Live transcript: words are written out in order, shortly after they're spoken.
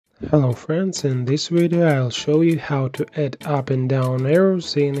Hello friends, in this video I'll show you how to add up and down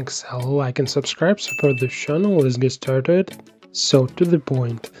arrows in Excel. Like and subscribe, support the channel, let's get started. So to the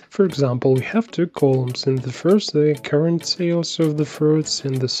point. For example, we have two columns. In the first, the current sales of the fruits,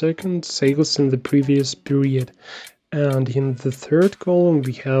 in the second, sales in the previous period. And in the third column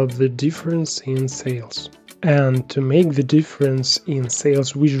we have the difference in sales. And to make the difference in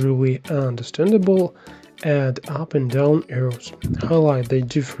sales visually understandable, add up and down arrows. Highlight the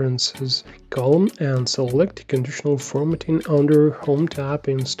differences column and select conditional formatting under Home tab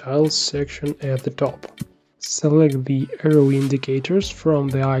in Styles section at the top. Select the arrow indicators from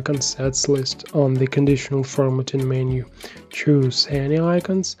the icon sets list on the conditional formatting menu. Choose any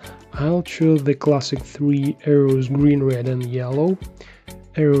icons. I'll choose the classic 3 arrows green, red and yellow.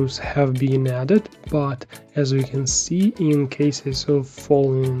 Arrows have been added, but as we can see, in cases of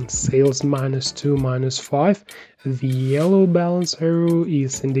falling sales -2, -5, the yellow balance arrow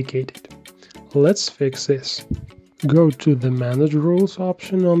is indicated. Let's fix this. Go to the Manage Rules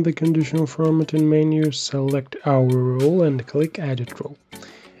option on the conditional formatting menu, select our rule and click Edit Rule.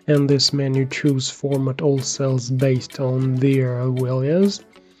 In this menu, choose Format all cells based on their values.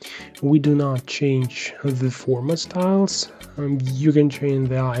 We do not change the format styles. You can change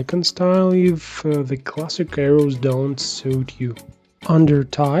the icon style if the classic arrows don't suit you. Under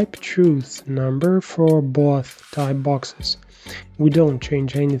Type, choose Number for both type boxes. We don't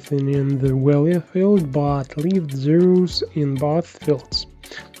change anything in the value field, but leave zeros in both fields.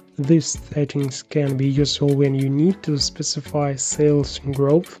 These settings can be useful when you need to specify sales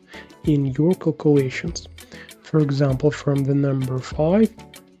growth in your calculations. For example, from the number 5,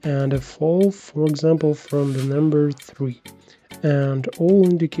 and a fall, for example, from the number 3. And all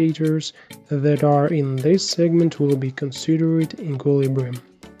indicators that are in this segment will be considered equilibrium.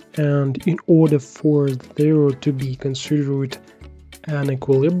 And in order for 0 to be considered an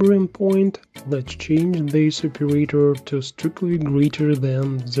equilibrium point, let's change this operator to strictly greater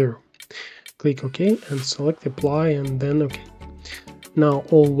than 0. Click OK and select Apply and then OK. Now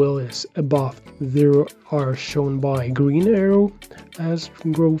all values above 0 are shown by green arrow as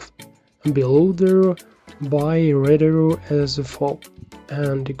growth, below 0 by a red arrow as a fall,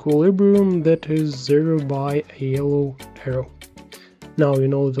 and equilibrium, that is 0, by a yellow arrow. Now you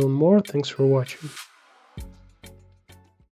know a little more. Thanks for watching.